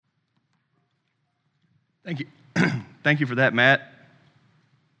Thank you. Thank you for that, Matt.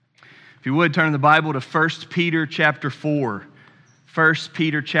 If you would, turn in the Bible to 1 Peter chapter 4. 1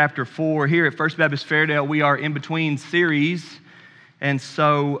 Peter chapter 4. Here at First Baptist Fairdale, we are in between series. And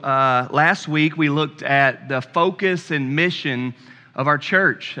so last week we looked at the focus and mission of our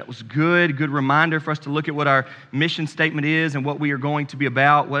church. That was good reminder for us to look at what our mission statement is and what we are going to be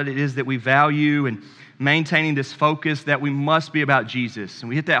about, what it is that we value, and maintaining this focus that we must be about Jesus. And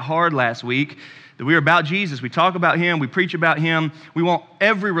we hit that hard last week, that we are about Jesus. We talk about Him, we preach about Him. We want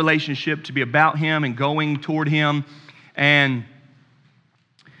every relationship to be about Him and going toward Him. And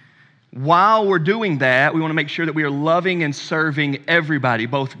while we're doing that, we want to make sure that we are loving and serving everybody,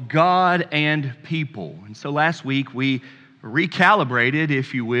 both God and people. And so last week we recalibrated,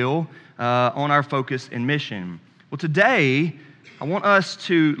 if you will, on our focus and mission. Well, today I want us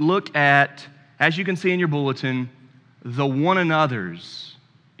to look at, as you can see in your bulletin, the one another's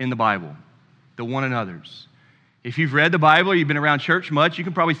in the Bible. The one another's. If you've read the Bible or you've been around church much, you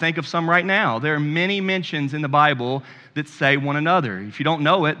can probably think of some right now. There are many mentions in the Bible that say one another. If you don't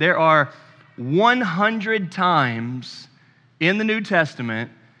know it, there are 100 times in the New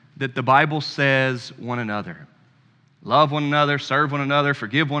Testament that the Bible says one another. Love one another, serve one another,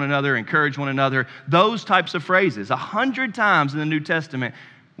 forgive one another, encourage one another. Those types of phrases. 100 times in the New Testament,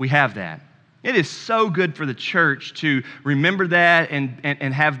 we have that. It is so good for the church to remember that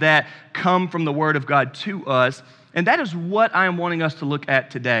and have that come from the Word of God to us. And that is what I am wanting us to look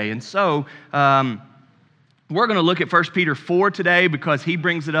at today. And so we're going to look at 1 Peter 4 today because he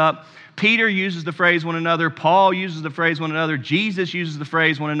brings it up. Peter uses the phrase one another. Paul uses the phrase one another. Jesus uses the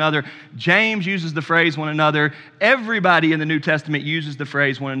phrase one another. James uses the phrase one another. Everybody in the New Testament uses the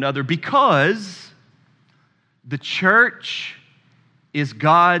phrase one another because the church is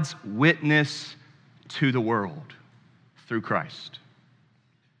God's witness to the world through Christ.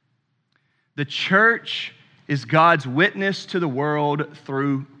 The church is God's witness to the world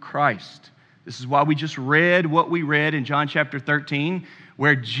through Christ. This is why we just read what we read in John chapter 13,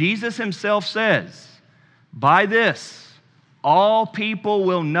 where Jesus himself says, "By this, all people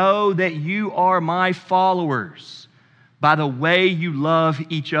will know that you are my followers, by the way you love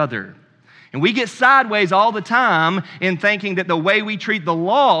each other." And we get sideways all the time in thinking that the way we treat the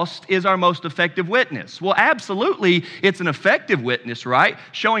lost is our most effective witness. Well, absolutely, it's an effective witness, right?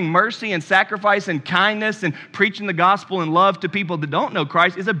 Showing mercy and sacrifice and kindness and preaching the gospel and love to people that don't know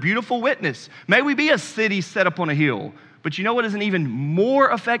Christ is a beautiful witness. May we be a city set up on a hill. But you know what is an even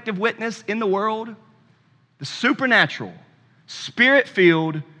more effective witness in the world? The supernatural,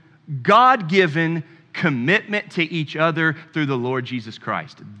 spirit-filled, God-given commitment to each other through the Lord Jesus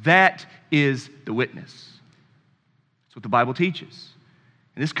Christ. That is the witness. That's what the Bible teaches.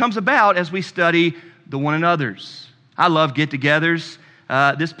 And this comes about as we study the one another's. I love get-togethers.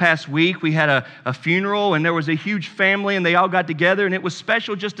 This past week, we had a funeral, and there was a huge family, and they all got together, and it was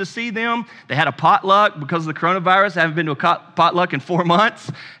special just to see them. They had a potluck because of the coronavirus. I haven't been to a potluck in 4 months.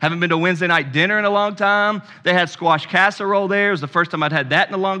 Haven't been to a Wednesday night dinner in a long time. They had squash casserole there. It was the first time I'd had that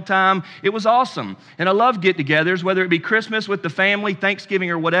in a long time. It was awesome. And I love get-togethers, whether it be Christmas with the family, Thanksgiving,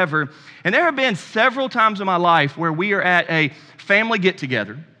 or whatever. And there have been several times in my life where we are at a family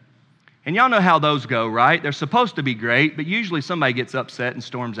get-together. And y'all know how those go, right? They're supposed to be great, but usually somebody gets upset and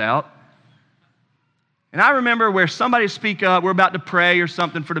storms out. And I remember where somebody speak up, we're about to pray or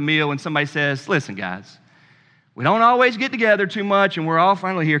something for the meal, and somebody says, "Listen, guys, we don't always get together too much, and we're all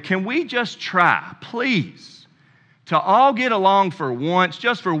finally here. Can we just try, please, to all get along for once,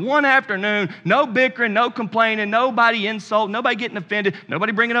 just for one afternoon, no bickering, no complaining, nobody insulting, nobody getting offended,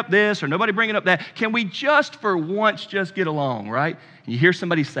 nobody bringing up this or nobody bringing up that. Can we just for once just get along," right? And you hear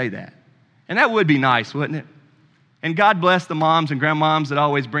somebody say that. And that would be nice, wouldn't it? And God bless the moms and grandmoms that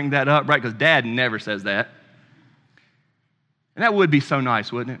always bring that up, right? Because Dad never says that. And that would be so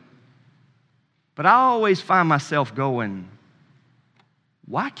nice, wouldn't it? But I always find myself going,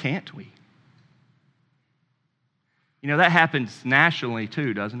 why can't we? You know, that happens nationally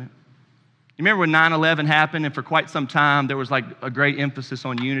too, doesn't it? You remember when 9/11 happened, and for quite some time there was like a great emphasis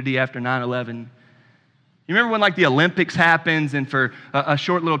on unity after 9/11? You remember when like the Olympics happens and for a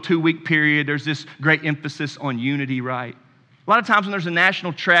short little 2-week period, there's this great emphasis on unity, right? A lot of times when there's a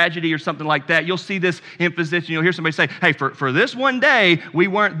national tragedy or something like that, you'll see this emphasis and you'll hear somebody say, "Hey, for this one day, we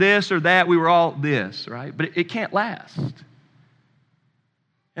weren't this or that, we were all this," right? But it can't last.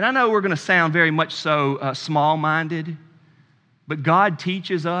 And I know we're going to sound very much so small-minded, but God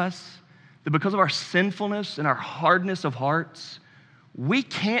teaches us that because of our sinfulness and our hardness of hearts, we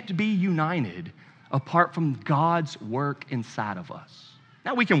can't be united apart from God's work inside of us.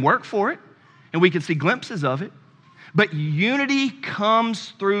 Now, we can work for it, and we can see glimpses of it, But unity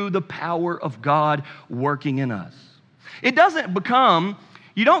comes through the power of God working in us. It doesn't become,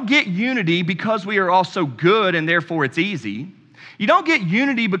 you don't get unity because we are all so good and therefore it's easy. You don't get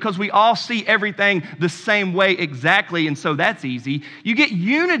unity because we all see everything the same way exactly and so that's easy. You get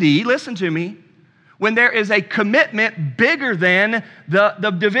unity, listen to me, when there is a commitment bigger than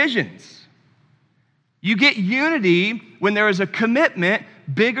the divisions. You get unity when there is a commitment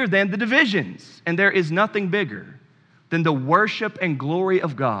bigger than the divisions. And there is nothing bigger than the worship and glory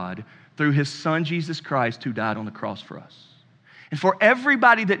of God through His Son, Jesus Christ, who died on the cross for us. And for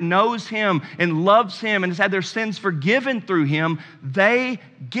everybody that knows Him and loves Him and has had their sins forgiven through Him, they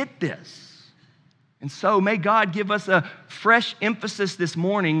get this. And so may God give us a fresh emphasis this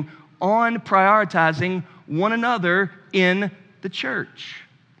morning on prioritizing one another in the church.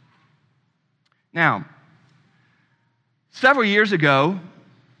 Now, several years ago,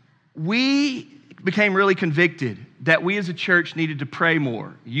 we became really convicted that we as a church needed to pray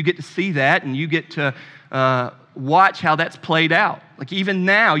more. You get to see that and you get to watch how that's played out. Like even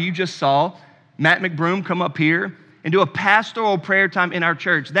now, you just saw Matt McBroom come up here and do a pastoral prayer time in our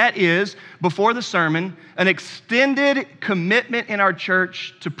church. That is, before the sermon, an extended commitment in our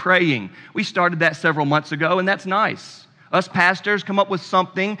church to praying. We started that several months ago, and that's nice. Us pastors come up with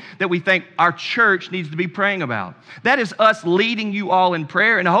something that we think our church needs to be praying about. That is us leading you all in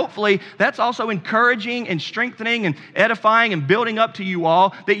prayer, and hopefully that's also encouraging and strengthening and edifying and building up to you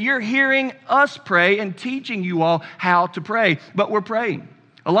all that you're hearing us pray and teaching you all how to pray. But we're praying.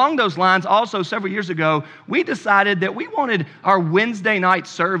 Along those lines, also several years ago, we decided that we wanted our Wednesday night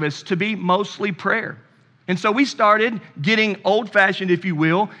service to be mostly prayer. And so we started getting old-fashioned, if you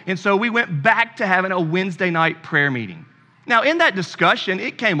will, and so we went back to having a Wednesday night prayer meeting. Now, in that discussion,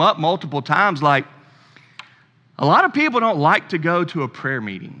 it came up multiple times like, a lot of people don't like to go to a prayer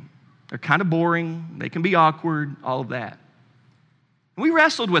meeting. They're kind of boring, they can be awkward, all of that. We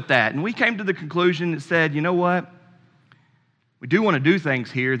wrestled with that, and we came to the conclusion that said, you know what? We do want to do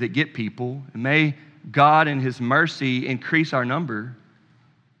things here that get people, and may God in His mercy increase our number,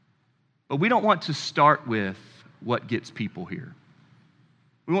 but we don't want to start with what gets people here.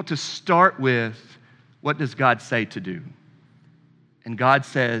 We want to start with what does God say to do? And God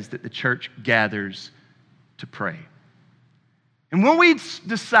says that the church gathers to pray. And when we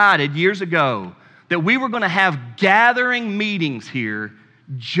decided years ago that we were going to have gathering meetings here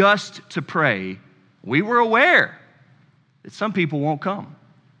just to pray, we were aware that some people won't come.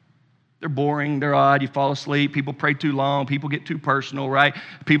 They're boring, they're odd, you fall asleep, people pray too long, people get too personal, right?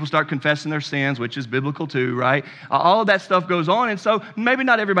 People start confessing their sins, which is biblical too, right? All of that stuff goes on, and so maybe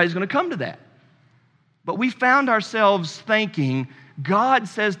not everybody's going to come to that. But we found ourselves thinking, God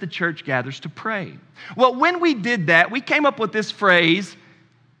says the church gathers to pray. Well, when we did that, we came up with this phrase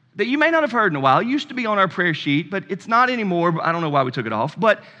that you may not have heard in a while. It used to be on our prayer sheet, but it's not anymore. I don't know why we took it off,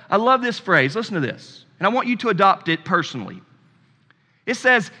 but I love this phrase. Listen to this, and I want you to adopt it personally. It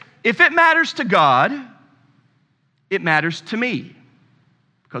says, if it matters to God, it matters to me,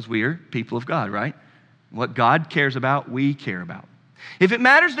 because we are people of God, right? What God cares about, we care about. If it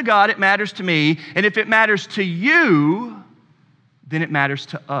matters to God, it matters to me, and if it matters to you, then it matters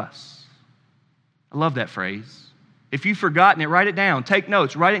to us. I love that phrase. If you've forgotten it, write it down. Take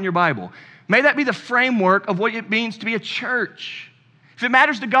notes. Write it in your Bible. May that be the framework of what it means to be a church. If it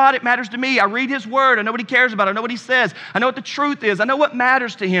matters to God, it matters to me. I read His Word. I know what He cares about. I know what He says. I know what the truth is. I know what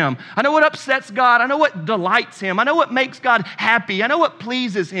matters to Him. I know what upsets God. I know what delights Him. I know what makes God happy. I know what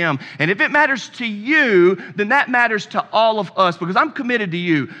pleases Him. And if it matters to you, then that matters to all of us, because I'm committed to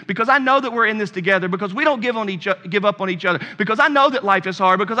you, because I know that we're in this together, because we don't give up on each other, because I know that life is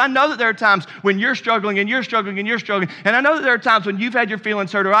hard, because I know that there are times when you're struggling and you're struggling and you're struggling, and I know that there are times when you've had your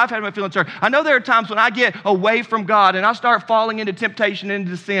feelings hurt or I've had my feelings hurt. I know there are times when I get away from God and I start falling into temptation,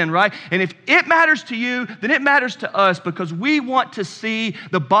 into sin, right? And if it matters to you, then it matters to us, because we want to see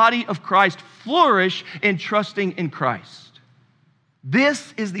the body of Christ flourish in trusting in Christ.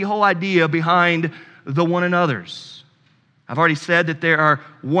 This is the whole idea behind the one another's. I've already said that there are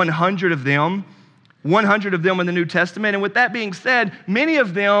 100 of them. 100 of them in the New Testament. And with that being said, many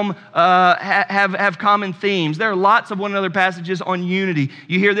of them have common themes. There are lots of one another passages on unity.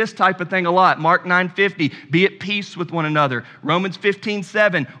 You hear this type of thing a lot. Mark 9:50, be at peace with one another. Romans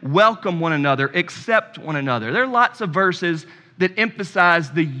 15:7, welcome one another, accept one another. There are lots of verses that emphasize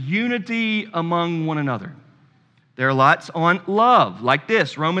the unity among one another. There are lots on love, like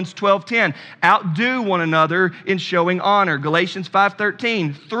this, Romans 12:10, outdo one another in showing honor. Galatians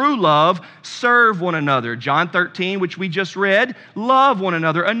 5:13, through love, serve one another. John 13, which we just read, love one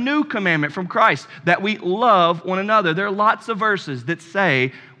another, a new commandment from Christ, that we love one another. There are lots of verses that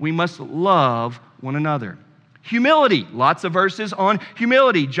say we must love one another. Humility, lots of verses on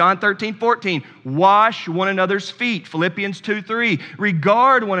humility. John 13:14, wash one another's feet. Philippians 2:3,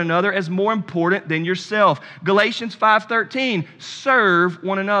 regard one another as more important than yourself. Galatians 5:13, serve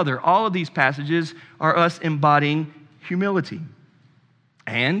one another. All of these passages are us embodying humility.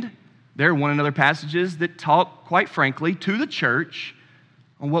 And there are one another passages that talk, quite frankly, to the church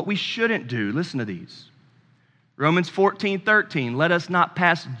on what we shouldn't do. Listen to these. Romans 14:13, let us not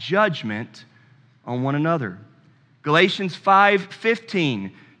pass judgment on one another. Galatians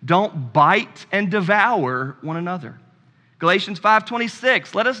 5:15, don't bite and devour one another. Galatians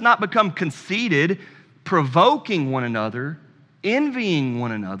 5:26, let us not become conceited, provoking one another, envying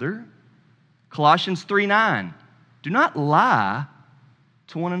one another. Colossians 3:9, do not lie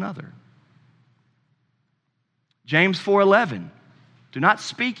to one another. James 4:11, do not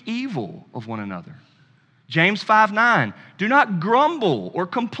speak evil of one another. James 5:9, do not grumble or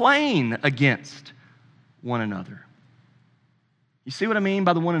complain against one another. You see what I mean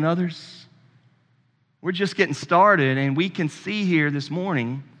by the one another's? We're just getting started, and we can see here this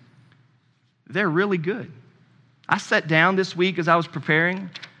morning, they're really good. I sat down this week as I was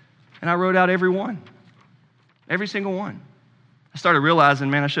preparing, and I wrote out every one. Every single one. I started realizing,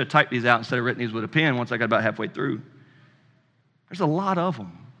 man, I should have typed these out instead of written these with a pen once I got about halfway through. There's a lot of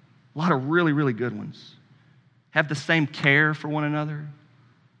them. A lot of really, really good ones. Have the same care for one another.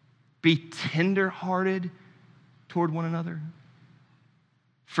 Be tender-hearted toward one another.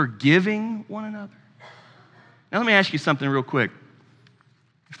 Forgiving one another. Now let me ask you something real quick.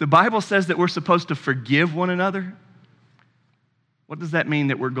 If the Bible says that we're supposed to forgive one another, what does that mean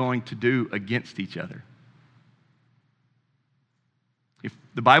that we're going to do against each other? If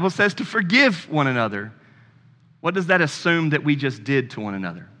the Bible says to forgive one another, what does that assume that we just did to one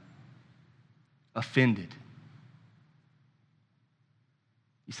another? Offended.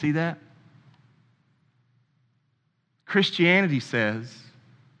 You see that? Christianity says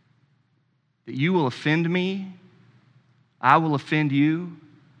that you will offend me, I will offend you,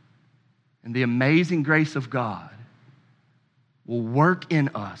 and the amazing grace of God will work in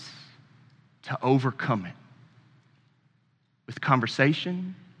us to overcome it. With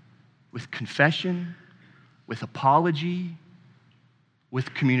conversation, with confession, with apology,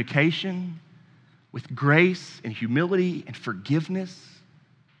 with communication, with grace and humility and forgiveness.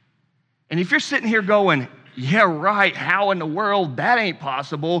 And if you're sitting here going, yeah, right, how in the world? That ain't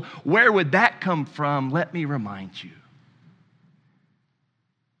possible. Where would that come from? Let me remind you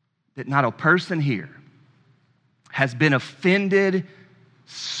that not a person here has been offended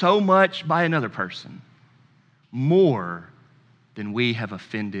so much by another person more than we have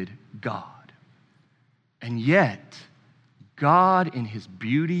offended God. And yet, God in His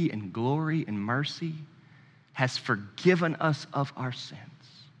beauty and glory and mercy has forgiven us of our sins.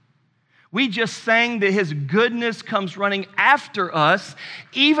 We just sang that His goodness comes running after us,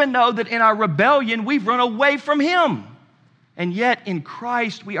 even though that in our rebellion we've run away from Him. And yet in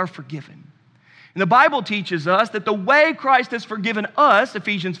Christ we are forgiven. And the Bible teaches us that the way Christ has forgiven us,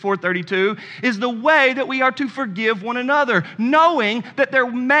 Ephesians 4:32, is the way that we are to forgive one another, knowing that there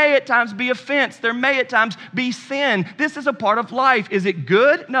may at times be offense, there may at times be sin. This is a part of life. Is it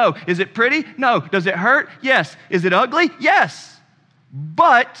good? No. Is it pretty? No. Does it hurt? Yes. Is it ugly? Yes.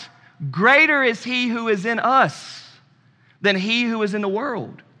 But greater is He who is in us than he who is in the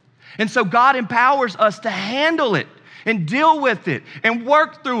world. And so God empowers us to handle it and deal with it and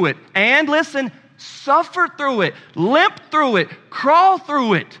work through it and, listen, suffer through it, limp through it, crawl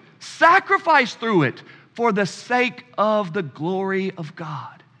through it, sacrifice through it for the sake of the glory of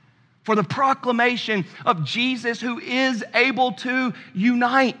God, for the proclamation of Jesus who is able to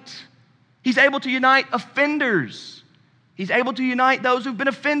unite. He's able to unite offenders. He's able to unite those who've been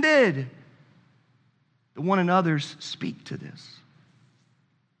offended. The one another's speak to this.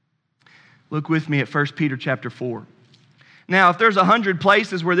 Look with me at 1 Peter chapter 4. Now, if there's 100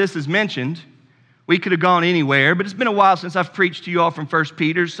 places where this is mentioned, we could have gone anywhere, but it's been a while since I've preached to you all from 1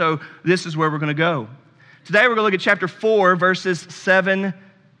 Peter, so this is where we're going to go. Today we're going to look at chapter 4, verses 7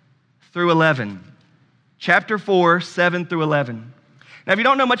 through 11. Chapter 4, 7 through 11. Now, if you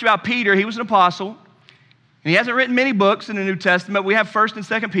don't know much about Peter, he was an apostle, and he hasn't written many books in the New Testament. We have 1st and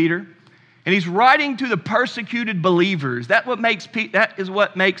 2nd Peter. And he's writing to the persecuted believers. That is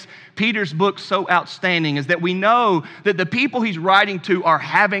what makes Peter's book so outstanding, is that we know that the people he's writing to are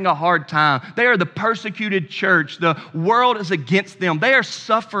having a hard time. They are the persecuted church. The world is against them. They are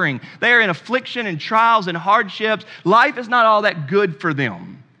suffering. They are in affliction and trials and hardships. Life is not all that good for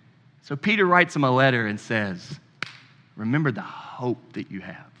them. So Peter writes them a letter and says, remember the hope that you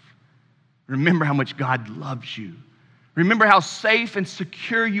have. Remember how much God loves you. Remember how safe and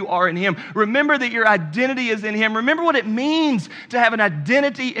secure you are in Him. Remember that your identity is in Him. Remember what it means to have an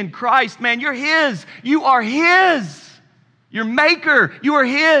identity in Christ. Man, you're His. You are His. Your Maker, you are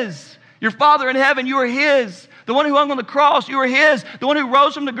His. Your Father in heaven, you are His. The one who hung on the cross, you are His. The one who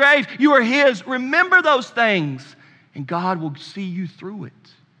rose from the grave, you are His. Remember those things, and God will see you through it.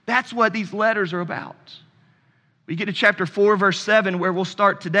 That's what these letters are about. We get to chapter 4, verse 7, where we'll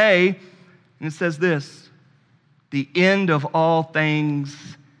start today, and it says this: the end of all things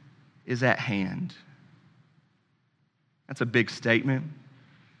is at hand. That's a big statement.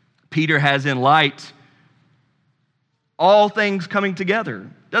 Peter has in light all things coming together.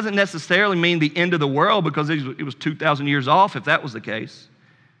 Doesn't necessarily mean the end of the world, because it was 2,000 years off if that was the case.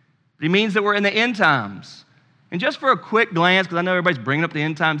 But it means that we're in the end times. And just for a quick glance, because I know everybody's bringing up the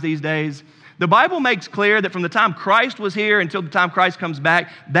end times these days, the Bible makes clear that from the time Christ was here until the time Christ comes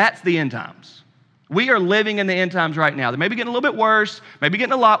back, that's the end times. We are living in the end times right now. They may be getting a little bit worse, maybe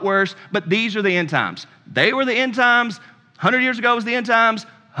getting a lot worse, but these are the end times. They were the end times. 100 years ago was the end times.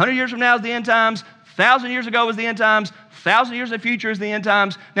 100 years from now is the end times. 1,000 years ago was the end times. 1,000 years in the future is the end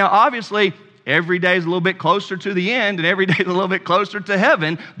times. Now, obviously, every day is a little bit closer to the end, and every day is a little bit closer to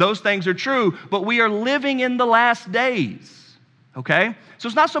heaven. Those things are true, but we are living in the last days, okay? So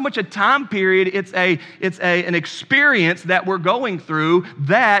it's not so much a time period, it's an experience that we're going through,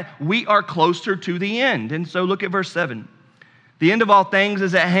 that we are closer to the end. And so look at verse 7. The end of all things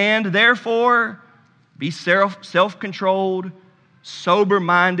is at hand, therefore be self-controlled,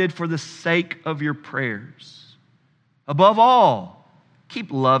 sober-minded for the sake of your prayers. Above all,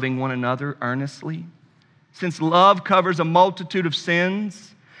 keep loving one another earnestly, since love covers a multitude of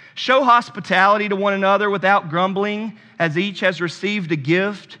sins. Show hospitality to one another without grumbling, as each has received a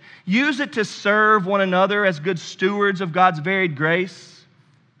gift. Use it to serve one another as good stewards of God's varied grace.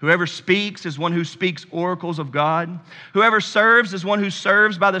 Whoever speaks is one who speaks oracles of God. Whoever serves is one who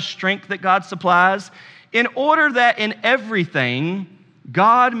serves by the strength that God supplies, in order that in everything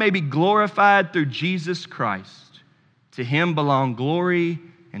God may be glorified through Jesus Christ. To Him belong glory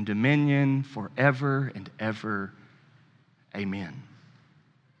and dominion forever and ever. Amen.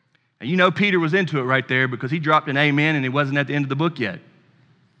 Now, you know Peter was into it right there, because he dropped an amen and it wasn't at the end of the book yet.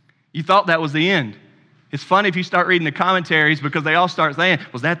 You thought that was the end. It's funny if you start reading the commentaries, because they all start saying,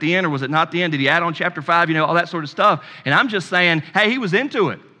 was that the end or was it not the end? Did he add on chapter 5? You know, all that sort of stuff. And I'm just saying, hey, he was into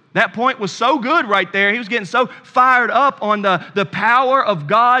it. That point was so good right there. He was getting so fired up on the power of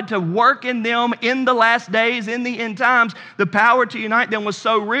God to work in them in the last days, in the end times. The power to unite them was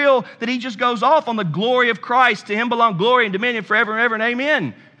so real that he just goes off on the glory of Christ. To Him belong glory and dominion forever and ever, and amen.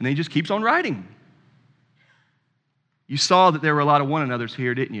 And then he just keeps on writing. You saw that there were a lot of one another's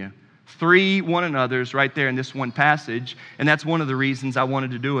here, didn't you? 3 one another's right there in this one passage, and that's one of the reasons I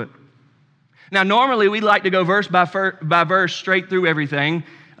wanted to do it. Now, normally we like to go verse by verse straight through everything.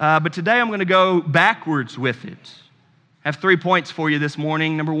 But today I'm going to go backwards with it. I have 3 points for you this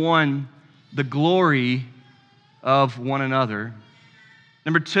morning. Number 1, the glory of one another.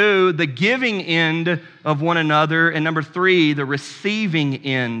 Number 2, the giving end of one another. And number 3, the receiving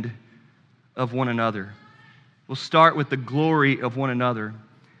end of one another. We'll start with the glory of one another.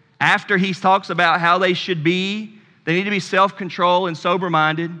 After he talks about how they should be, they need to be self-controlled and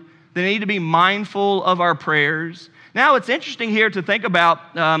sober-minded. They need to be mindful of our prayers. Now, it's interesting here to think about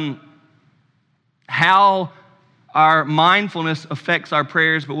how our mindfulness affects our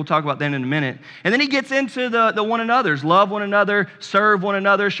prayers, but we'll talk about that in a minute. And then he gets into the one another's. Love one another, serve one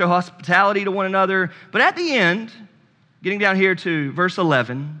another, show hospitality to one another. But at the end, getting down here to verse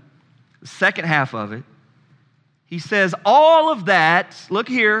 11, the second half of it, he says, all of that, look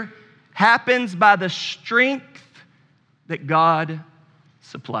here, happens by the strength that God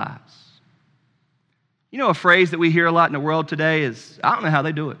supplies. You know, a phrase that we hear a lot in the world today is, I don't know how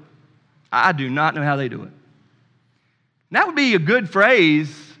they do it. I do not know how they do it. And that would be a good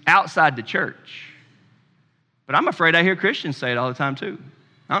phrase outside the church. But I'm afraid I hear Christians say it all the time too.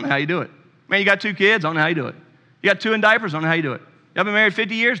 I don't know how you do it. Man, you got 2 kids, I don't know how you do it. You got 2 in diapers, I don't know how you do it. Y'all been married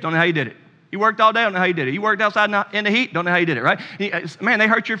 50 years, don't know how you did it. You worked all day, don't know how you did it. You worked outside in the heat, don't know how you did it, right? Man, they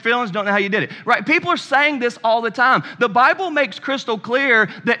hurt your feelings, don't know how you did it, right? People are saying this all the time. The Bible makes crystal clear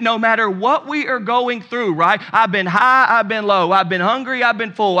that no matter what we are going through, right? I've been high, I've been low, I've been hungry, I've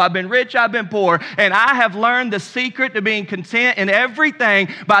been full, I've been rich, I've been poor, and I have learned the secret to being content in everything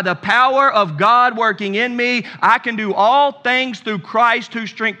by the power of God working in me. I can do all things through Christ who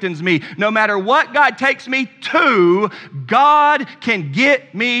strengthens me. No matter what God takes me to, God can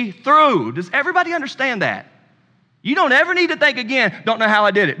get me through. Does everybody understand that? You don't ever need to think again, don't know how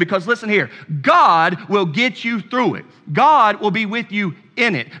I did it. Because listen here, God will get you through it. God will be with you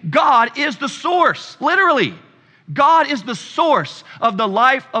in it. God is the source, literally. God is the source of the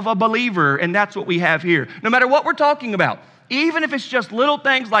life of a believer, and that's what we have here. No matter what we're talking about, even if it's just little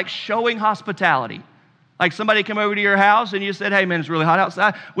things like showing hospitality. Like somebody come over to your house and you said, hey man, it's really hot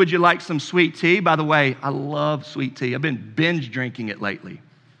outside. Would you like some sweet tea? By the way, I love sweet tea. I've been binge drinking it lately.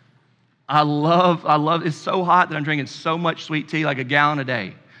 I love, it's so hot that I'm drinking so much sweet tea, like a gallon a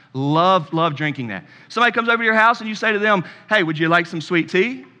day. Love drinking that. Somebody comes over to your house and you say to them, hey, would you like some sweet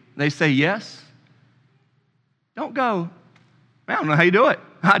tea? They say yes. Don't go, I don't know how you do it.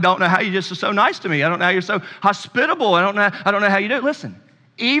 I don't know how you just are so nice to me. I don't know how you're so hospitable. I don't know how you do it. Listen,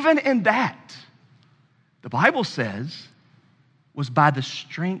 even in that, the Bible says, was by the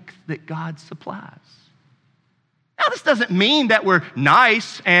strength that God supplies. Now, this doesn't mean that we're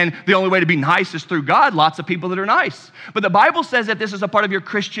nice and the only way to be nice is through God. Lots of people that are nice. But the Bible says that this is a part of your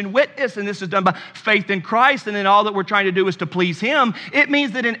Christian witness and this is done by faith in Christ, and then all that we're trying to do is to please Him. It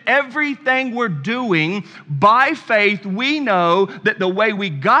means that in everything we're doing, by faith, we know that the way we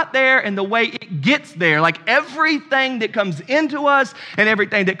got there and the way it gets there, like everything that comes into us and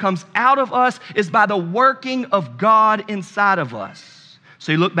everything that comes out of us, is by the working of God inside of us.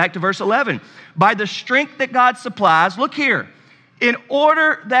 So you look back to verse 11. By the strength that God supplies, look here, in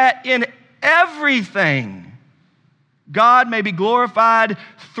order that in everything God may be glorified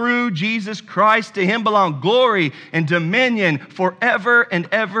through Jesus Christ. To Him belong glory and dominion forever and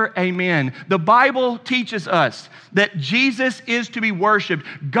ever. Amen. The Bible teaches us that Jesus is to be worshiped.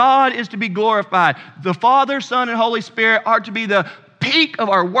 God is to be glorified. The Father, Son, and Holy Spirit are to be the peak of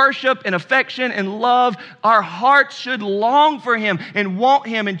our worship and affection and love. Our hearts should long for Him and want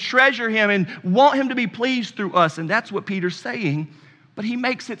Him and treasure Him and want Him to be pleased through us. And that's what Peter's saying. But he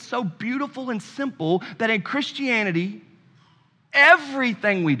makes it so beautiful and simple that in Christianity,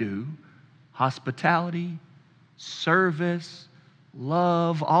 everything we do, hospitality, service,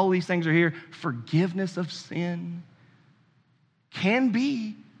 love, all these things are here, forgiveness of sin, can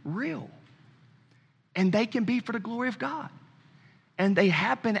be real. And they can be for the glory of God. And they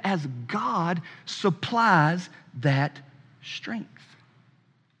happen as God supplies that strength.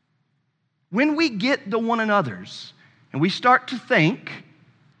 When we get the one another's and we start to think,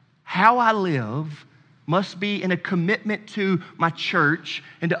 how I live must be in a commitment to my church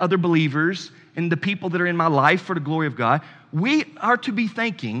and to other believers and the people that are in my life for the glory of God, we are to be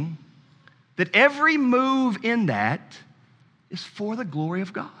thinking that every move in that is for the glory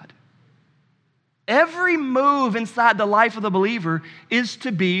of God. Every move inside the life of the believer is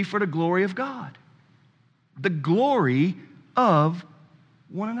to be for the glory of God. The glory of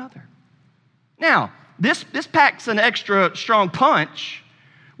one another. Now, this packs an extra strong punch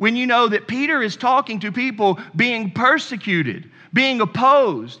when you know that Peter is talking to people being persecuted, being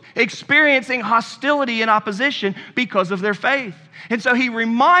opposed, experiencing hostility and opposition because of their faith. And so he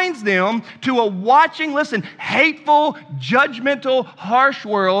reminds them to a watching, listen, hateful, judgmental, harsh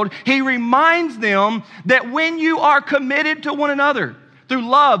world. He reminds them that when you are committed to one another through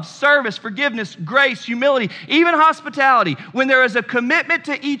love, service, forgiveness, grace, humility, even hospitality, when there is a commitment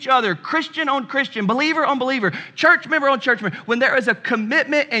to each other, Christian on Christian, believer on believer, church member on church member, when there is a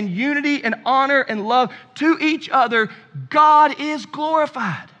commitment and unity and honor and love to each other, God is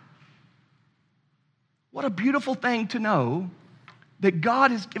glorified. What a beautiful thing to know that God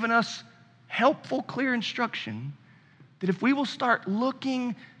has given us helpful, clear instruction that if we will start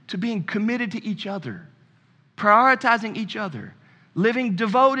looking to being committed to each other, prioritizing each other, living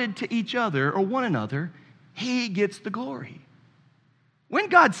devoted to each other or one another, He gets the glory. When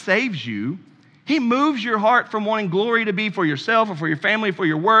God saves you, He moves your heart from wanting glory to be for yourself or for your family, for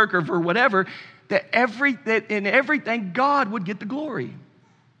your work or for whatever, that in everything God would get the glory.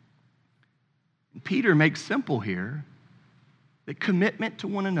 And Peter makes simple here that commitment to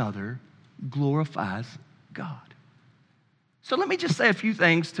one another glorifies God. So let me just say a few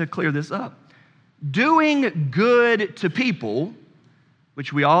things to clear this up. Doing good to people,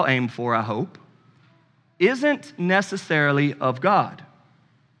 which we all aim for, I hope, isn't necessarily of God.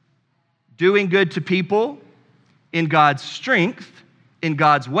 Doing good to people in God's strength, in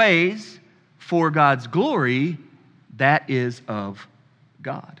God's ways, for God's glory, that is of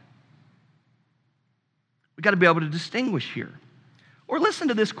God. We've got to be able to distinguish here. Or listen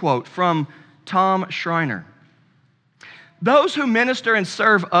to this quote from Tom Schreiner. Those who minister and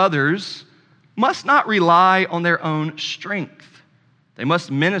serve others must not rely on their own strength. They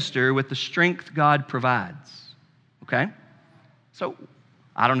must minister with the strength God provides. Okay? So,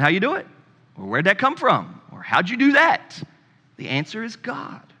 I don't know how you do it. Or where'd that come from? Or how'd you do that? The answer is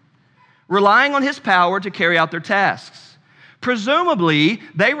God. Relying on His power to carry out their tasks. Presumably,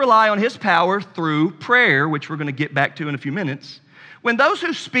 they rely on His power through prayer, which we're going to get back to in a few minutes. When those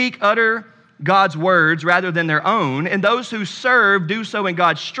who speak utter God's words rather than their own, and those who serve do so in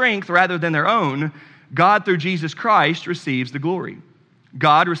God's strength rather than their own, God, through Jesus Christ, receives the glory.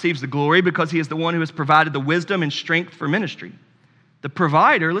 God receives the glory because he is the one who has provided the wisdom and strength for ministry. The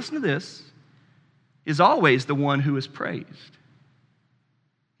provider, listen to this, is always the one who is praised.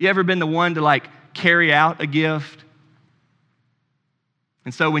 You ever been the one to carry out a gift?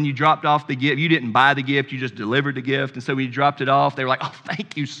 And so when you dropped off the gift, you didn't buy the gift, you just delivered the gift. And so when you dropped it off, they were like, oh,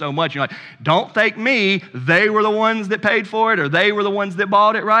 thank you so much. You're like, don't thank me. They were the ones that paid for it, or they were the ones that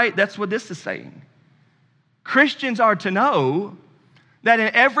bought it, right? That's what this is saying. Christians are to know that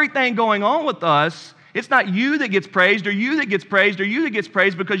in everything going on with us, it's not you that gets praised or you that gets praised or you that gets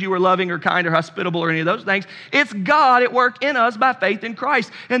praised because you were loving or kind or hospitable or any of those things. It's God at work in us by faith in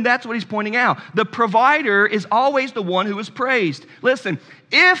Christ. And that's what he's pointing out. The provider is always the one who is praised. Listen,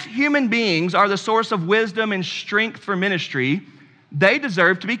 if human beings are the source of wisdom and strength for ministry, they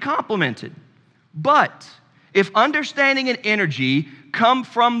deserve to be complimented. But if understanding and energy come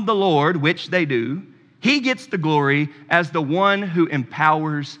from the Lord, which they do, he gets the glory as the one who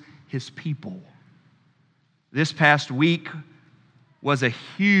empowers his people. This past week was a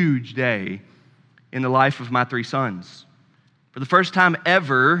huge day in the life of my 3 sons. For the first time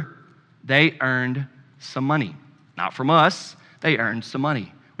ever, they earned some money. Not from us, they earned some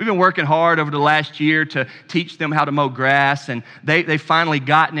money. We've been working hard over the last year to teach them how to mow grass, and they finally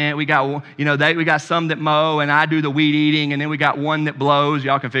gotten it. We got we got some that mow, and I do the weed eating, and then we got one that blows.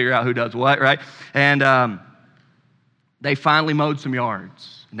 Y'all can figure out who does what, right? And they finally mowed some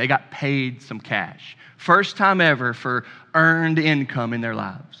yards, and they got paid some cash. First time ever for earned income in their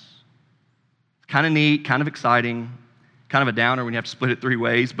lives. Kind of neat, kind of exciting, kind of a downer when you have to split it 3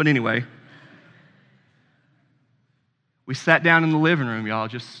 ways. But anyway, we sat down in the living room, y'all,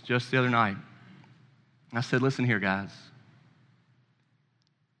 just the other night. And I said, listen here, guys.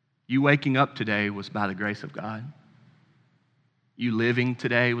 You waking up today was by the grace of God. You living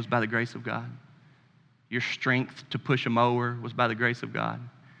today was by the grace of God. Your strength to push a mower was by the grace of God.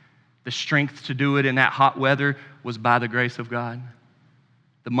 The strength to do it in that hot weather was by the grace of God.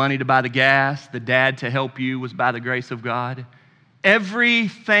 The money to buy the gas, the dad to help you was by the grace of God.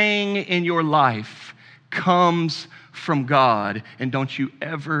 Everything in your life comes from God, and don't you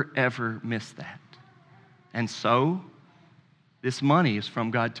ever miss that. And so, this money is from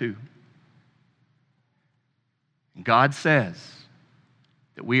God too. And God says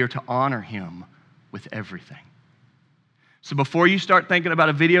that we are to honor him with everything. So before you start thinking about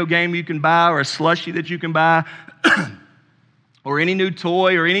a video game you can buy or a slushie that you can buy or any new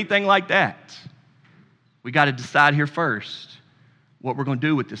toy or anything like that, we got to decide here first what we're going to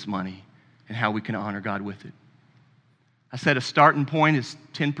do with this money and how we can honor God with it. I said a starting point is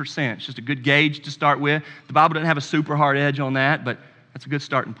 10%. It's just a good gauge to start with. The Bible doesn't have a super hard edge on that, but that's a good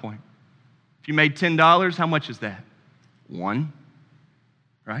starting point. If you made $10, how much is that? 1,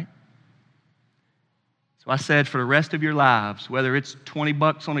 right? So I said for the rest of your lives, whether it's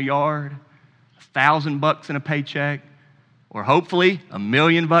 $20 on a yard, $1,000 in a paycheck, or hopefully $1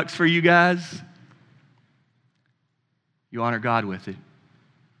 million for you guys, you honor God with it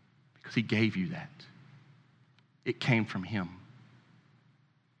because he gave you that. It came from him.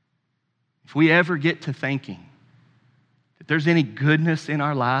 If we ever get to thinking that there's any goodness in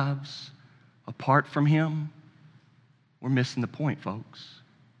our lives apart from him, we're missing the point, folks.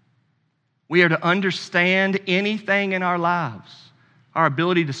 We are to understand anything in our lives. Our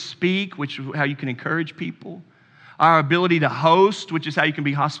ability to speak, which is how you can encourage people. Our ability to host, which is how you can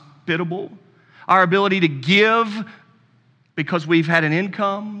be hospitable. Our ability to give because we've had an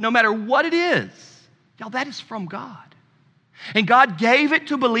income. No matter what it is, y'all, that is from God. And God gave it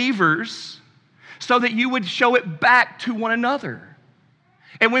to believers so that you would show it back to one another.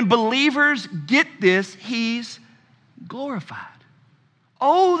 And when believers get this, he's glorified.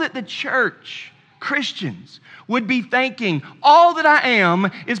 Oh, that the church, Christians, would be thinking, all that I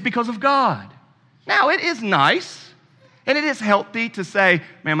am is because of God. Now, it is nice, and it is healthy to say,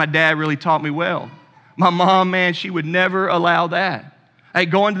 man, my dad really taught me well. My mom, man, she would never allow that. Hey,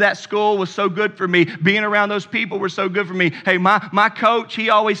 going to that school was so good for me. Being around those people were so good for me. Hey, my coach, he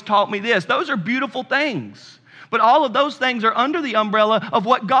always taught me this. Those are beautiful things. But all of those things are under the umbrella of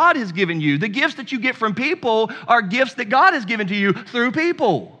what God has given you. The gifts that you get from people are gifts that God has given to you through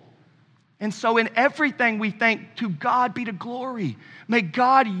people. And so in everything we think, to God be the glory. May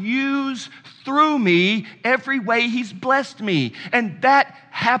God use through me every way he's blessed me. And that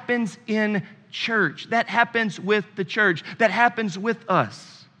happens in church. That happens with the church. That happens with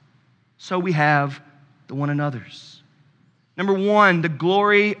us. So we have the one another's. Number 1, the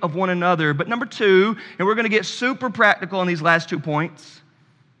glory of one another. But number 2, and we're going to get super practical on these last 2 points,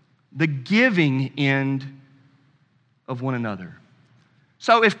 the giving end of one another.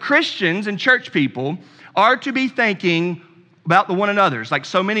 So if Christians and church people are to be thinking about the one another's, like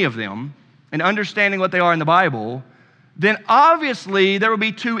so many of them, and understanding what they are in the Bible, then obviously there will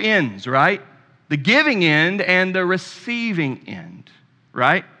be two ends, right? The giving end and the receiving end,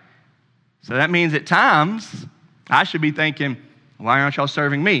 right? So that means at times I should be thinking, why aren't y'all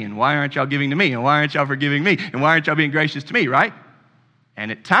serving me? And why aren't y'all giving to me? And why aren't y'all forgiving me? And why aren't y'all being gracious to me, right?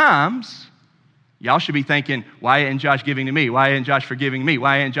 And at times, y'all should be thinking, why isn't Josh giving to me? Why isn't Josh forgiving me?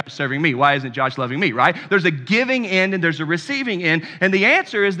 Why isn't Josh serving me? Why isn't Josh loving me, right? There's a giving end and there's a receiving end. And the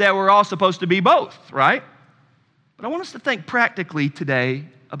answer is that we're all supposed to be both, right? But I want us to think practically today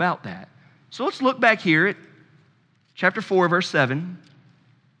about that. So let's look back here at chapter 4, verse 7.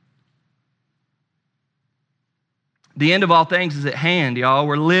 The end of all things is at hand, y'all.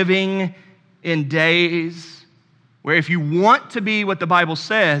 We're living in days where if you want to be what the Bible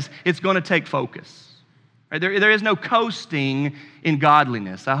says, it's going to take focus. Right? There is no coasting in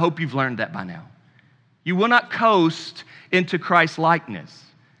godliness. I hope you've learned that by now. You will not coast into Christ-likeness.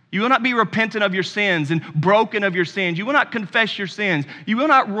 You will not be repentant of your sins and broken of your sins. You will not confess your sins. You will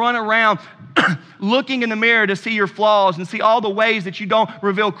not run around looking in the mirror to see your flaws and see all the ways that you don't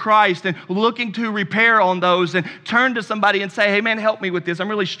reveal Christ and looking to repair on those and turn to somebody and say, hey man, help me with this. I'm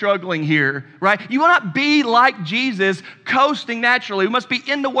really struggling here, right? You will not be like Jesus, coasting naturally. We must be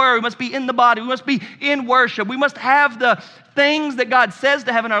in the Word. We must be in the body. We must be in worship. We must have the things that God says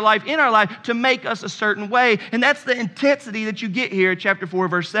to have in our life to make us a certain way. And that's the intensity that you get here in chapter 4,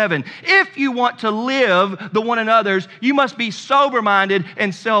 verse 7. If you want to live the one another's, you must be sober-minded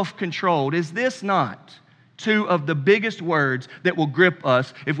and self-controlled. Is this not two of the biggest words that will grip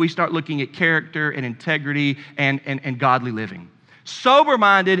us if we start looking at character and integrity and godly living?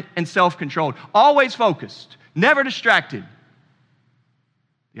 Sober-minded and self-controlled. Always focused, never distracted.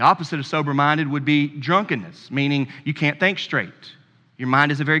 The opposite of sober-minded would be drunkenness, meaning you can't think straight. Your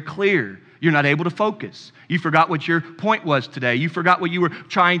mind isn't very clear. You're not able to focus. You forgot what your point was today. You forgot what you were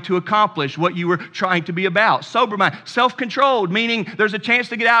trying to accomplish, what you were trying to be about. Sober-minded. Self-controlled, meaning there's a chance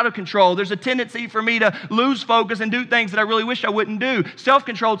to get out of control. There's a tendency for me to lose focus and do things that I really wish I wouldn't do.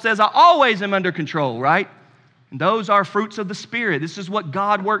 Self-controlled says I always am under control, right? And those are fruits of the Spirit. This is what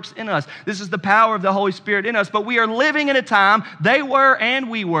God works in us. This is the power of the Holy Spirit in us. But we are living in a time, they were and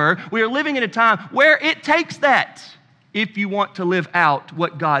we are living in a time where it takes that if you want to live out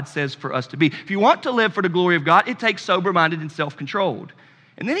what God says for us to be. If you want to live for the glory of God, it takes sober-minded and self-controlled.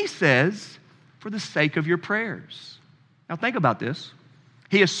 And then he says, for the sake of your prayers. Now think about this.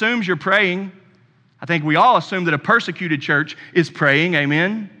 He assumes you're praying. I think we all assume that a persecuted church is praying,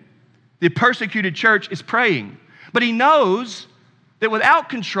 amen? The persecuted church is praying. But he knows that without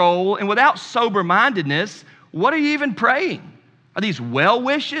control and without sober-mindedness, what are you even praying? Are these well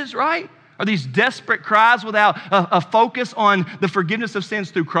wishes, right? Are these desperate cries without a focus on the forgiveness of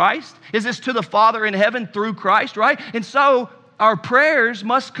sins through Christ? Is this to the Father in heaven through Christ, right? And so our prayers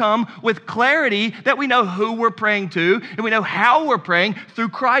must come with clarity that we know who we're praying to and we know how we're praying through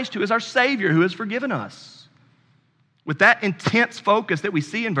Christ, who is our Savior, who has forgiven us. With that intense focus that we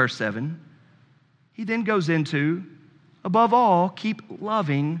see in verse 7, he then goes into, above all, keep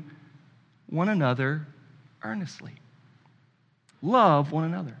loving one another earnestly. Love one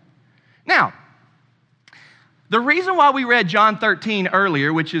another. Now, the reason why we read John 13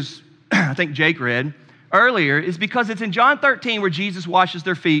 earlier, which is, I think Jake read earlier, is because it's in John 13 where Jesus washes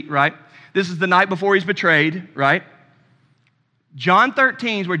their feet, right? This is the night before he's betrayed, right? John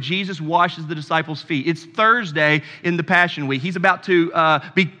 13 is where Jesus washes the disciples' feet. It's Thursday in the Passion Week. He's about to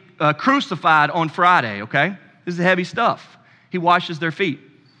be crucified on Friday, okay? This is heavy stuff. He washes their feet.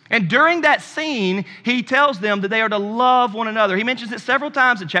 And during that scene, he tells them that they are to love one another. He mentions it several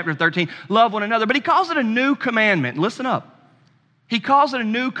times in chapter 13, love one another, but he calls it a new commandment. Listen up. He calls it a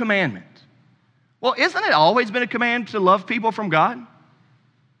new commandment. Well, isn't it always been a command to love people from God?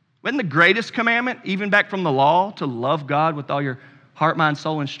 Wasn't the greatest commandment, even back from the law, to love God with all your heart, mind,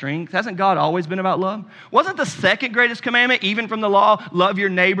 soul, and strength? Hasn't God always been about love? Wasn't the second greatest commandment, even from the law, love your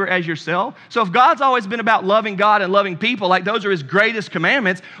neighbor as yourself? So if God's always been about loving God and loving people, like those are his greatest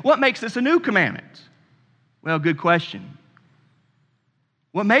commandments, what makes this a new commandment? Well, good question.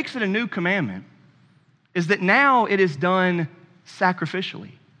 What makes it a new commandment is that now it is done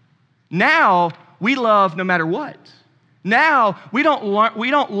sacrificially. Now we love no matter what. Now, we don't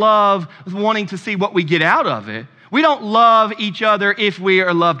love wanting to see what we get out of it. We don't love each other if we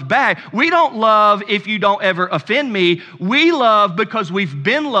are loved back. We don't love if you don't ever offend me. We love because we've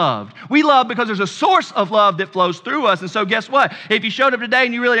been loved. We love because there's a source of love that flows through us. And so guess what? If you showed up today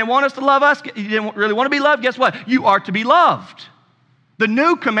and you really didn't want us to love us, you didn't really want to be loved, guess what? You are to be loved The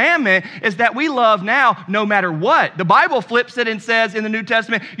new commandment is that we love now no matter what. The Bible flips it and says in the New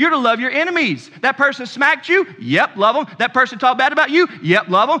Testament, you're to love your enemies. That person smacked you? Yep, love them. That person talked bad about you? Yep,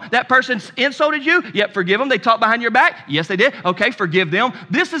 love them. That person insulted you? Yep, forgive them. They talked behind your back? Yes, they did. Okay, forgive them.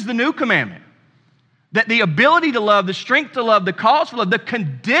 This is the new commandment. That the ability to love, the strength to love, the cause for love, the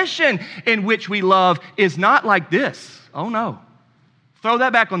condition in which we love is not like this. Oh no. Throw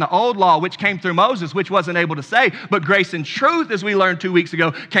that back on the old law, which came through Moses, which wasn't able to save. But grace and truth, as we learned 2 weeks ago,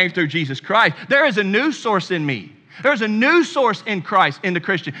 came through Jesus Christ. There is a new source in me. There's a new source in Christ, in the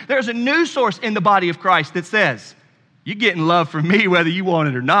Christian. There's a new source in the body of Christ that says, you're getting love from me whether you want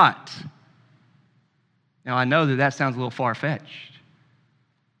it or not. Now, I know that sounds a little far-fetched,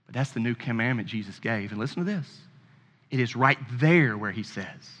 but that's the new commandment Jesus gave. And listen to this. It is right there where he says,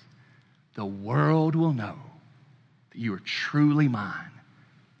 the world will know that you are truly mine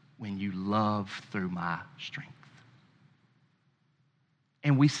when you love through my strength.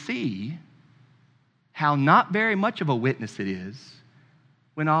 And we see how not very much of a witness it is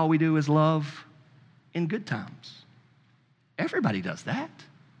when all we do is love in good times. Everybody does that.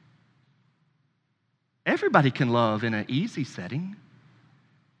 Everybody can love in an easy setting.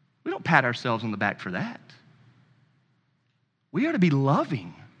 We don't pat ourselves on the back for that. We are to be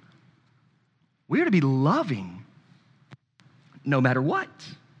loving. We are to be loving no matter what.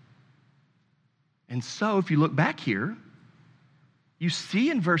 And so if you look back here, you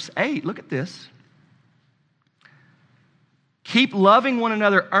see in verse 8, look at this. Keep loving one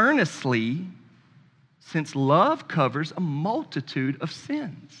another earnestly, since love covers a multitude of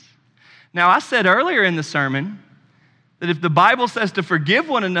sins. Now, I said earlier in the sermon that if the Bible says to forgive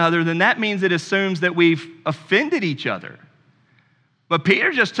one another, then that means it assumes that we've offended each other. But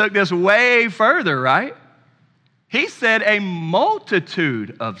Peter just took this way further, right? He said a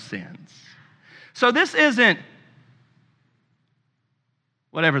multitude of sins. So this isn't,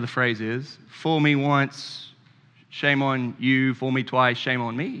 whatever the phrase is, fool me once, shame on you, fool me twice, shame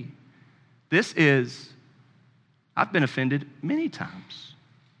on me. This is, I've been offended many times.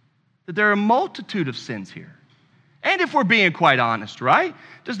 That there are a multitude of sins here. And if we're being quite honest, right?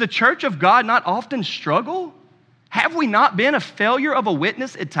 Does the church of God not often struggle? Have we not been a failure of a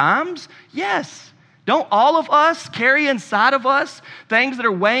witness at times? Yes. Don't all of us carry inside of us things that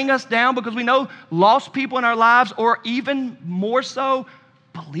are weighing us down because we know lost people in our lives, or even more so,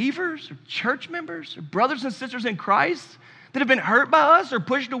 believers or church members or brothers and sisters in Christ that have been hurt by us or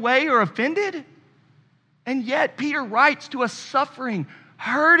pushed away or offended? And yet Peter writes to a suffering,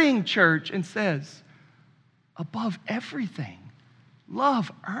 hurting church and says, above everything,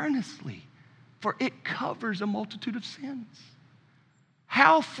 love earnestly, for it covers a multitude of sins.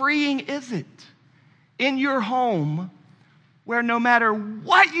 How freeing is it in your home where no matter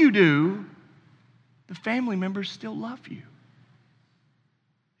what you do, the family members still love you?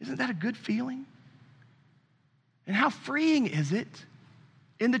 Isn't that a good feeling? And how freeing is it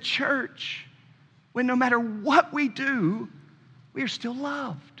in the church when no matter what we do, we are still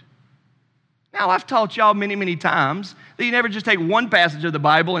loved? Now, I've taught y'all many, many times that you never just take one passage of the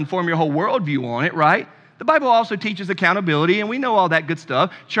Bible and form your whole worldview on it, right? The Bible also teaches accountability, and we know all that good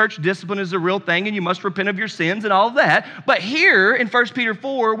stuff. Church discipline is a real thing, and you must repent of your sins and all of that. But here in 1 Peter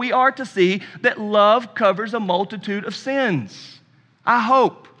 4, we are to see that love covers a multitude of sins. I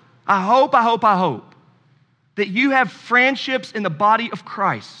hope that you have friendships in the body of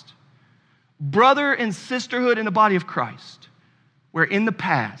Christ, brother and sisterhood in the body of Christ, where in the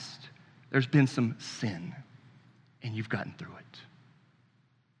past there's been some sin, and you've gotten through it.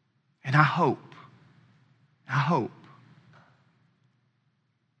 And I hope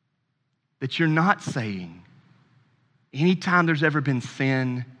that you're not saying, anytime there's ever been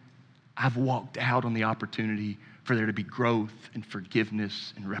sin, I've walked out on the opportunity for there to be growth and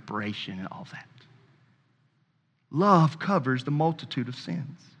forgiveness and reparation and all that. Love covers the multitude of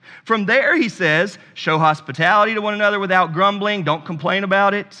sins. From there, he says, show hospitality to one another without grumbling. Don't complain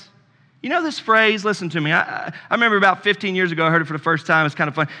about it. You know this phrase? Listen to me. I remember about 15 years ago, I heard it for the first time. It's kind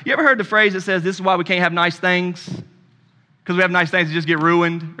of fun. You ever heard the phrase that says, this is why we can't have nice things? Because we have nice things that just get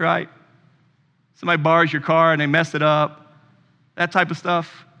ruined, right? Somebody borrows your car and they mess it up. That type of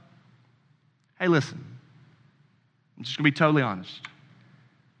stuff. Hey, listen. I'm just going to be totally honest.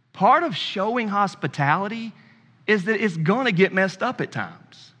 Part of showing hospitality is that it's going to get messed up at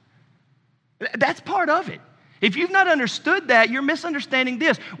times. That's part of it. If you've not understood that, you're misunderstanding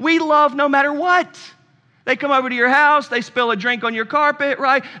this. We love no matter what. They come over to your house, they spill a drink on your carpet,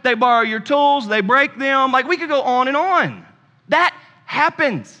 right? They borrow your tools, they break them. Like, we could go on and on. That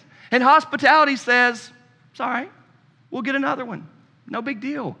happens. And hospitality says, it's all right, we'll get another one. No big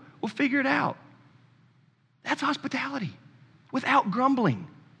deal. We'll figure it out. That's hospitality. without grumbling.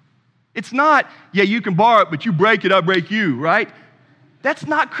 It's not, yeah, you can borrow it, but you break it, I break you, right? That's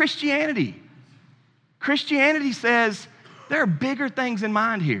not Christianity. Christianity says there are bigger things in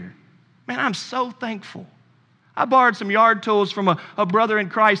mind here. Man, I'm so thankful. I borrowed some yard tools from a brother in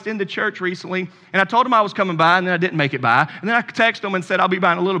Christ in the church recently, and I told him I was coming by, and then I didn't make it by. And then I texted him and said, I'll be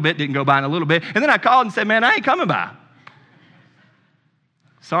by in a little bit, didn't go by in a little bit. And then I called and said, man, I ain't coming by.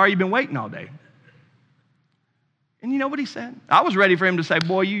 Sorry you've been waiting all day. And you know what he said? I was ready for him to say,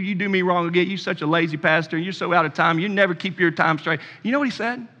 boy, you do me wrong again. You're such a lazy pastor. You're so out of time. You never keep your time straight. You know what he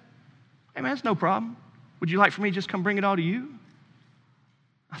said? Hey, man, it's no problem. Would you like for me to just come bring it all to you?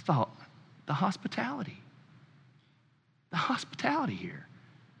 I thought, the hospitality here.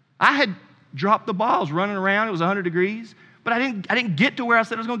 I had dropped the ball. I was running around. It was 100 degrees. But I didn't get to where I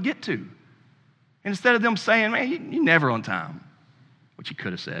said I was going to get to. And instead of them saying, man, you're never on time, which he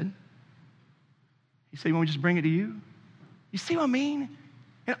could have said, he said, you want me to just bring it to you? You see what I mean?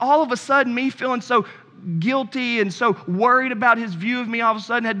 And all of a sudden, me feeling so guilty and so worried about his view of me all of a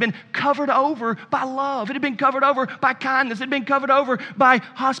sudden had been covered over by love. It had been covered over by kindness. It had been covered over by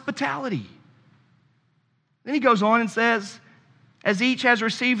hospitality. Then he goes on and says, as each has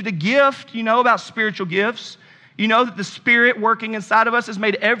received a gift, you know about spiritual gifts. You know that the Spirit working inside of us has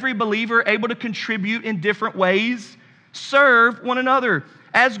made every believer able to contribute in different ways. Serve one another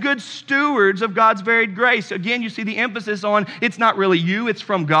as good stewards of God's varied grace. Again, you see the emphasis on it's not really you, it's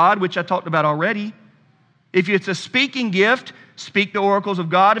from God, which I talked about already. If it's a speaking gift, speak the oracles of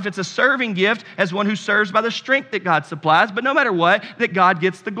God. If it's a serving gift, as one who serves by the strength that God supplies. But no matter what, that God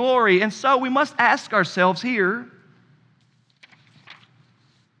gets the glory. And so we must ask ourselves here,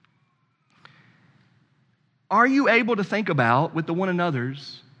 are you able to think about, with the one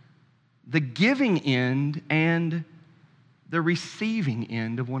another's, the giving end and the receiving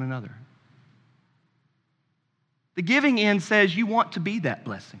end of one another? The giving end says you want to be that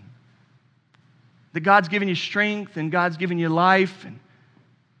blessing. That God's given you strength and God's given you life and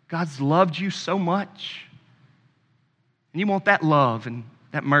God's loved you so much. And you want that love and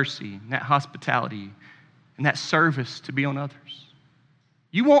that mercy and that hospitality and that service to be on others.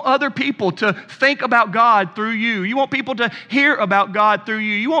 You want other people to think about God through you. You want people to hear about God through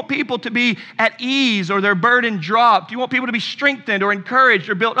you. You want people to be at ease or their burden dropped. You want people to be strengthened or encouraged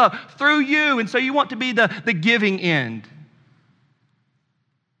or built up through you. And so you want to be the giving end.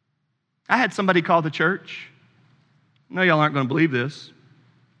 I had somebody call the church. I know y'all aren't going to believe this.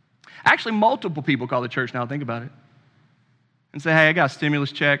 Actually, multiple people call the church now, think about it. And say, hey, I got a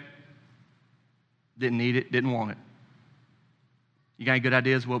stimulus check. Didn't need it, didn't want it. You got any good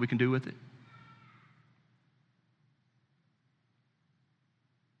ideas of what we can do with it?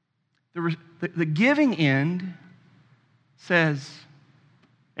 The giving end says,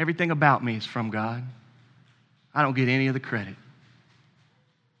 everything about me is from God. I don't get any of the credit.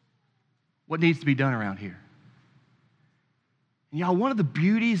 What needs to be done around here? And y'all, one of the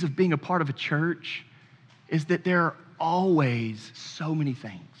beauties of being a part of a church is that there are always so many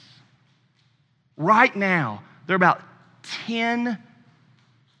things. Right now, there are about 10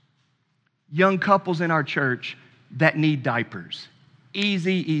 young couples in our church that need diapers.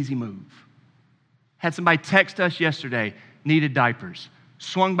 Easy move. Had somebody text us yesterday, needed diapers.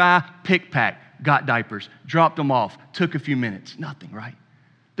 Swung by, pick pack, got diapers, dropped them off, took a few minutes. Nothing, right?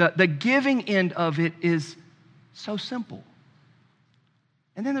 The giving end of it is so simple.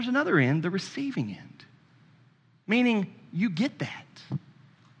 And then there's another end, the receiving end. Meaning you get that.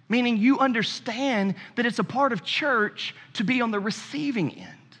 Meaning you understand that it's a part of church to be on the receiving end.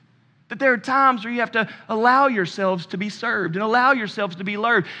 That there are times where you have to allow yourselves to be served and allow yourselves to be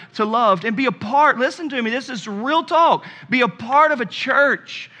loved and be a part, listen to me, this is real talk, be a part of a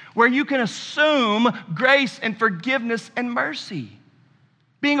church where you can assume grace and forgiveness and mercy.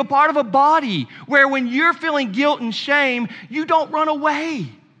 Being a part of a body where when you're feeling guilt and shame, you don't run away.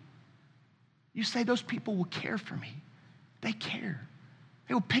 You say, those people will care for me. They care.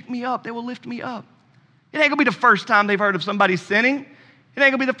 They will pick me up. They will lift me up. It ain't going to be the first time they've heard of somebody sinning. It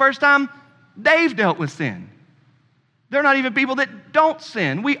ain't going to be the first time they've dealt with sin. They're not even people that don't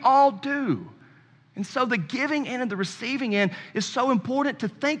sin. We all do. And so the giving end and the receiving end is so important to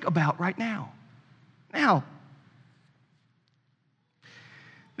think about right now. Now,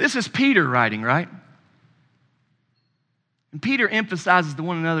 this is Peter writing, right? And Peter emphasizes the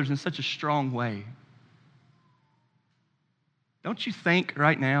one another's in such a strong way. Don't you think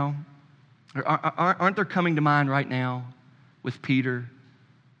right now, or aren't there coming to mind right now with Peter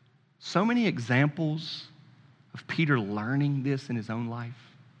so many examples of Peter learning this in his own life?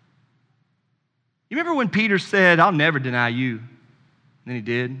 You remember when Peter said, I'll never deny you? And then he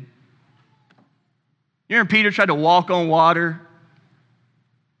did. You You remember Peter tried to walk on water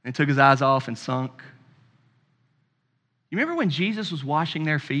and took his eyes off and sunk? You remember when Jesus was washing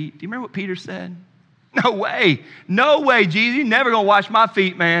their feet? Do you remember what Peter said? No way. No way, Jesus. You're never going to wash my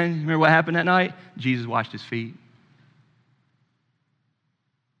feet, man. You remember what happened that night? Jesus washed his feet.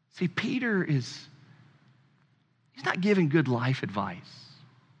 See, Peter he's not giving good life advice.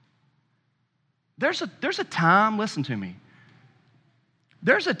 There's a time, listen to me.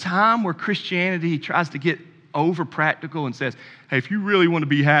 There's a time where Christianity tries to get over practical and says, hey, if you really want to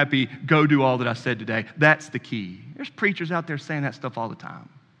be happy, go do all that I said today. That's the key. There's preachers out there saying that stuff all the time.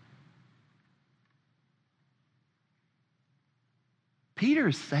 Peter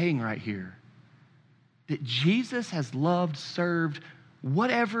is saying right here that Jesus has loved, served,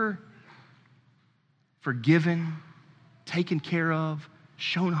 whatever, forgiven, taken care of,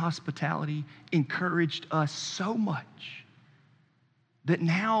 shown hospitality, encouraged us so much that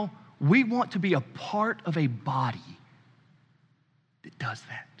now we want to be a part of a body that does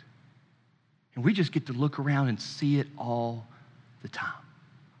that. And we just get to look around and see it all the time.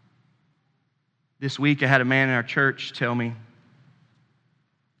 This week I had a man in our church tell me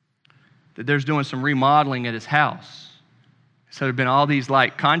that there's doing some remodeling at his house. So there have been all these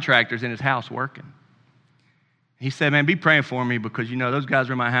contractors in his house working. He said, man, be praying for me because, those guys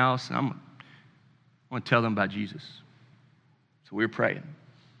are in my house and I want to tell them about Jesus. So we were praying.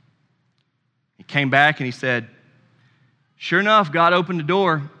 He came back and he said, sure enough, God opened the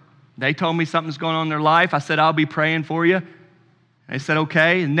door. They told me something's going on in their life. I said, I'll be praying for you. And they said,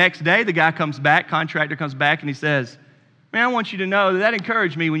 okay. And the next day, the guy comes back, contractor comes back, and he says, man, I want you to know that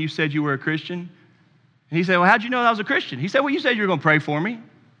encouraged me when you said you were a Christian. And he said, well, how'd you know I was a Christian? He said, well, you said you were going to pray for me.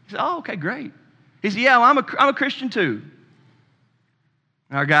 He said, oh, okay, great. He said, yeah, well, I'm a Christian too.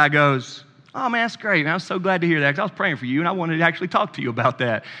 And our guy goes, oh, man, that's great. Man, I was so glad to hear that because I was praying for you and I wanted to actually talk to you about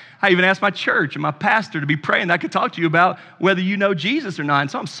that. I even asked my church and my pastor to be praying that I could talk to you about whether you know Jesus or not.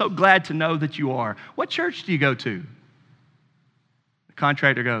 And so I'm so glad to know that you are. What church do you go to? The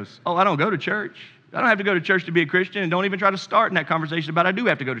contractor goes, oh, I don't go to church. I don't have to go to church to be a Christian, and don't even try to start in that conversation about I do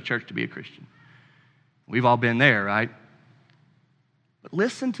have to go to church to be a Christian. We've all been there, right? But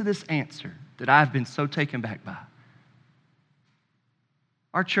listen to this answer that I've been so taken back by.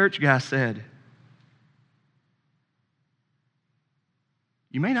 Our church guy said,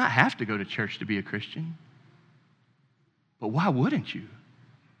 you may not have to go to church to be a Christian, but why wouldn't you?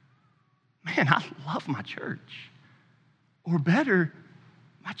 Man, I love my church. Or better,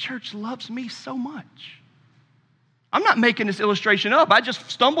 my church loves me so much. I'm not making this illustration up. I just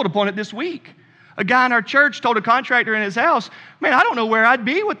stumbled upon it this week. A guy in our church told a contractor in his house, man, I don't know where I'd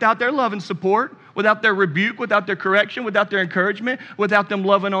be without their love and support, without their rebuke, without their correction, without their encouragement, without them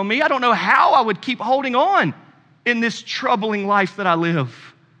loving on me. I don't know how I would keep holding on in this troubling life that I live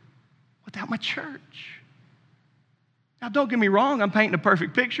without my church. Now, don't get me wrong. I'm painting a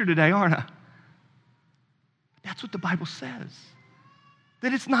perfect picture today, aren't I? That's what the Bible says.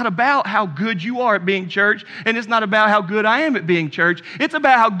 That it's not about how good you are at being church, and it's not about how good I am at being church. It's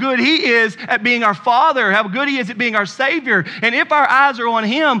about how good He is at being our Father, how good He is at being our Savior. And if our eyes are on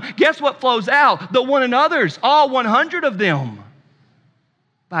Him, guess what flows out? The one another's, all 100 of them,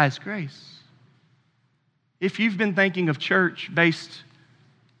 by His grace. If you've been thinking of church based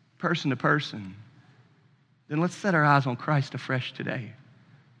person to person, then let's set our eyes on Christ afresh today.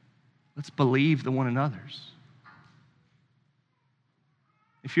 Let's believe the one another's.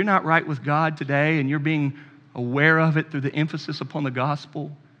 If you're not right with God today and you're being aware of it through the emphasis upon the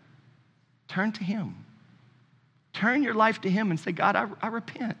gospel, turn to Him. Turn your life to Him and say, God, I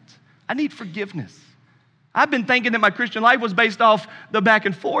repent. I need forgiveness. I've been thinking that my Christian life was based off the back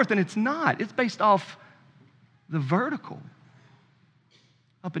and forth, and it's not. It's based off the vertical,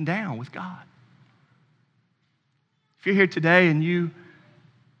 up and down with God. If you're here today and you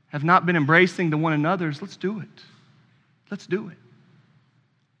have not been embracing the one another's, let's do it. Let's do it.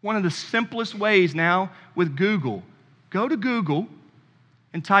 One of the simplest ways now with Google, go to Google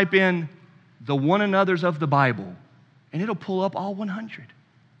and type in the one another's of the Bible, and it'll pull up all 100.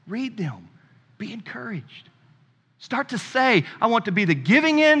 Read them. Be encouraged. Start to say, I want to be the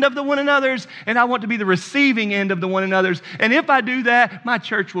giving end of the one another's, and I want to be the receiving end of the one another's. And if I do that, my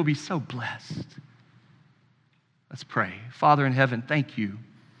church will be so blessed. Let's pray. Father in heaven, thank you.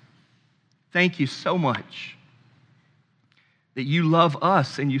 Thank you so much that you love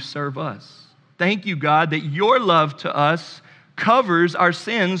us and you serve us. Thank you, God, that your love to us covers our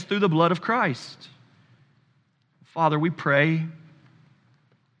sins through the blood of Christ. Father, we pray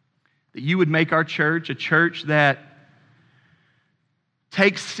that you would make our church a church that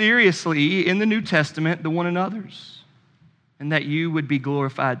takes seriously in the New Testament the one another's, and that you would be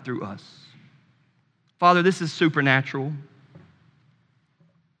glorified through us. Father, this is supernatural.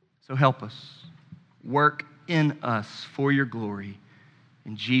 So help us. Work in us for your glory.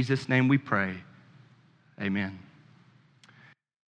 In Jesus' name we pray. Amen.